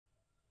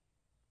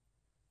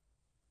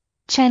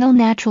Channel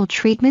Natural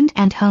Treatment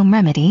and Home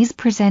Remedies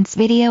presents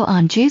video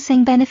on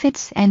juicing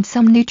benefits and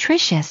some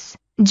nutritious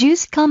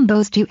juice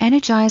combos to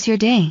energize your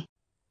day.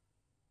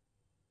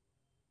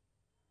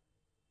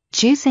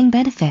 Juicing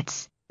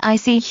benefits. I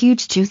see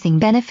huge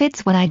juicing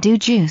benefits when I do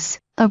juice.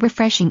 A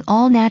refreshing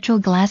all-natural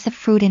glass of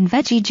fruit and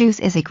veggie juice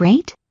is a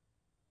great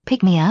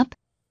pick-me-up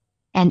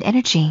and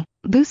energy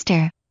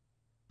booster.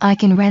 I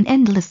can rant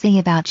endlessly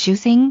about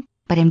juicing,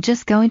 but I'm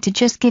just going to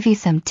give you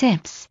some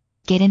tips,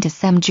 get into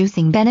some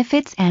juicing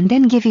benefits and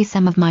then give you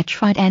some of my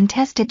tried and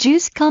tested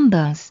juice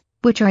combos,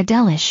 which are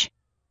delish.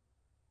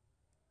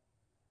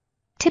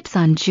 Tips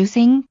on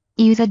juicing.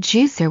 Use a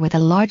juicer with a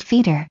large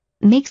feeder.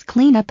 Makes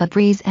cleanup a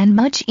breeze and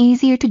much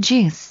easier to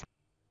juice.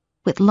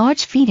 With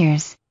large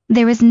feeders,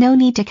 there is no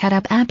need to cut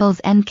up apples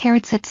and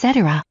carrots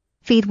etc.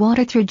 Feed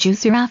water through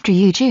juicer after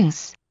you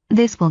juice.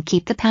 This will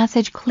keep the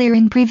passage clear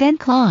and prevent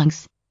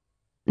clogs.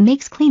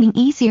 Makes cleaning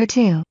easier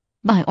too.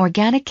 Buy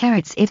organic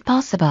carrots if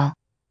possible.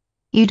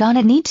 You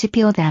don't need to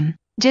peel them,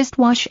 just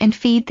wash and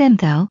feed them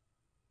though.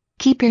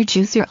 Keep your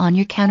juicer on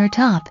your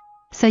countertop,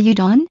 so you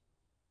don't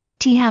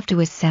have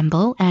to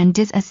assemble and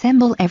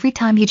disassemble every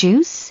time you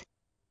juice.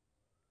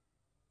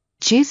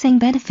 Juicing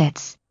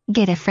benefits.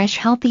 Get a fresh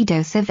healthy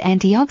dose of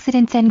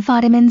antioxidants and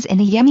vitamins in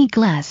a yummy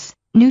glass.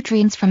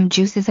 Nutrients from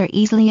juices are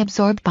easily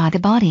absorbed by the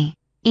body,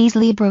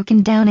 easily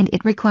broken down, and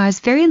it requires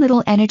very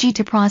little energy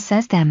to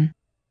process them.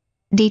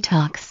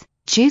 Detox.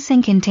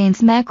 Juicing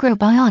contains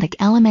macrobiotic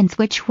elements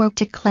which work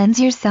to cleanse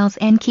your cells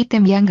and keep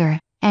them younger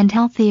and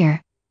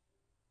healthier.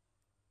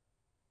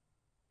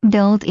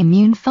 Build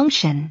immune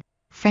function.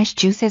 Fresh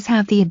juices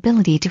have the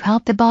ability to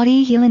help the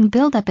body heal and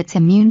build up its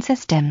immune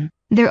system.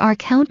 There are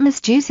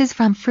countless juices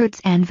from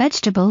fruits and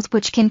vegetables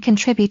which can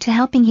contribute to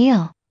helping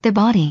heal the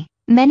body,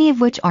 many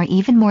of which are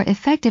even more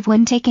effective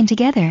when taken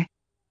together.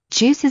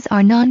 Juices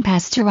are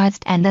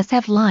non-pasteurized and thus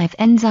have live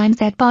enzymes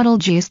that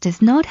bottled juice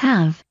does not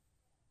have.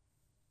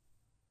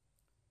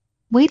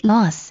 Weight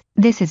loss.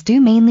 This is due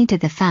mainly to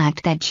the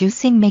fact that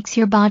juicing makes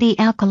your body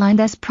alkaline,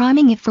 thus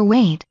priming it for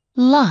weight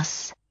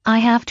loss. I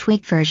have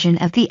tweaked version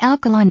of the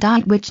alkaline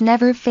diet which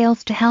never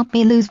fails to help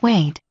me lose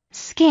weight.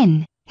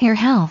 Skin, hair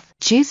health.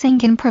 Juicing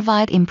can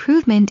provide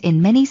improvement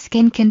in many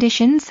skin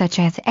conditions such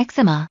as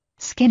eczema,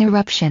 skin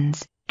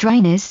eruptions,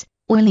 dryness,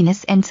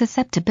 oiliness and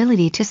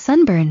susceptibility to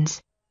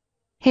sunburns.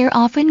 Hair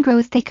often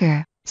grows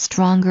thicker,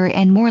 stronger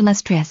and more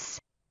lustrous.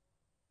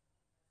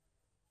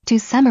 To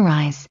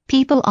summarize,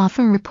 people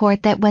often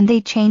report that when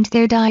they change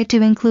their diet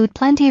to include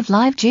plenty of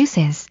live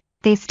juices,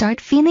 they start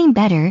feeling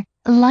better,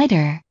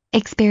 lighter,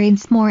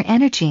 experience more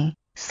energy,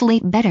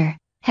 sleep better,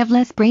 have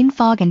less brain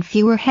fog and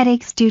fewer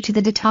headaches due to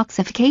the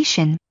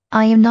detoxification.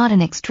 I am not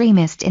an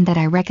extremist in that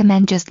I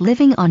recommend just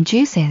living on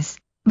juices,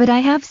 but I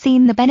have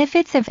seen the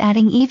benefits of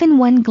adding even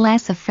one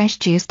glass of fresh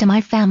juice to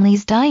my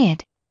family's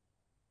diet.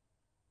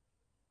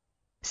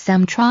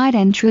 Some tried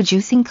and true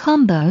juicing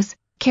combos.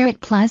 Carrot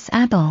plus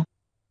apple.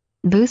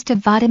 Boost of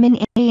vitamin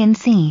A and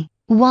C.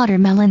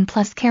 Watermelon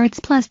plus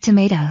carrots plus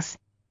tomatoes.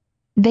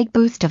 Big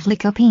boost of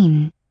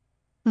lycopene.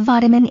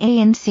 Vitamin A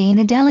and C in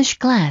a delish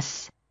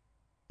glass.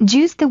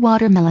 Juice the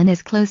watermelon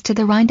as close to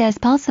the rind as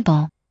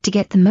possible to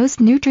get the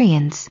most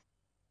nutrients.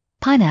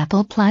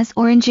 Pineapple plus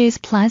oranges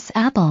plus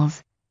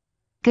apples.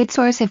 Good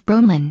source of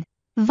bromelain,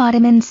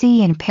 vitamin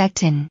C and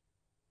pectin.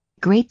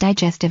 Great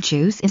digestive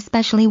juice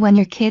especially when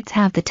your kids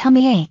have the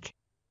tummy ache.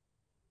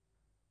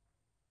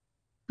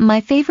 My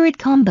favorite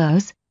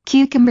combos.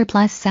 Cucumber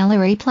plus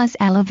celery plus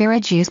aloe vera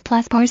juice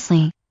plus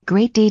parsley.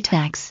 Great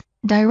detox,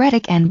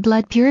 diuretic and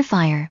blood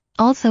purifier.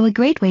 Also a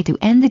great way to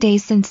end the day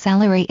since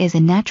celery is a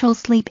natural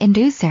sleep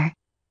inducer.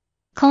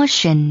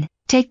 Caution.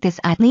 Take this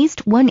at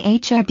least 1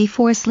 hour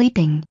before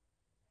sleeping.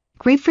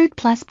 Grapefruit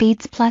plus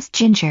beets plus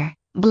ginger.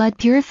 Blood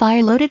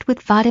purifier loaded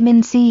with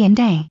vitamin C and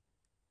A.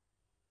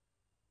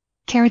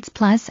 Carrots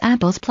plus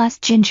apples plus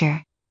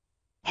ginger.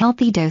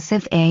 Healthy dose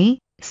of A,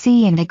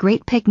 C and a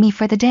great pick-me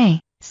for the day.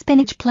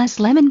 Spinach plus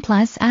lemon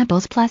plus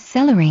apples plus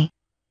celery.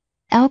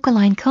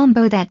 Alkaline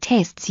combo that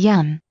tastes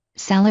yum.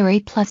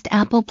 Celery plus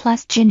apple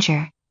plus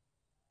ginger.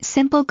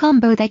 Simple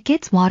combo that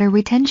gets water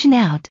retention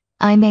out.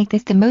 I make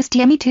this the most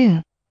yummy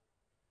too.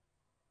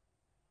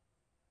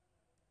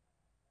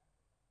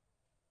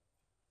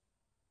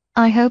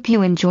 I hope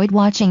you enjoyed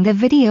watching the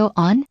video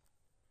on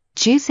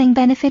juicing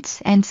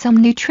benefits and some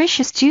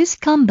nutritious juice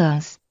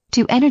combos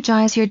to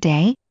energize your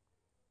day.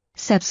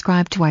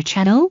 Subscribe to our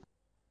channel,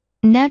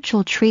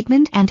 Natural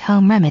Treatment and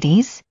Home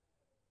Remedies,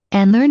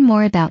 and learn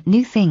more about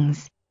new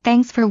things.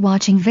 Thanks for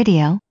watching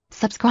video.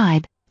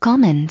 Subscribe,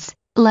 comments,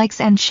 likes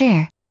and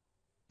share.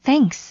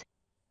 Thanks.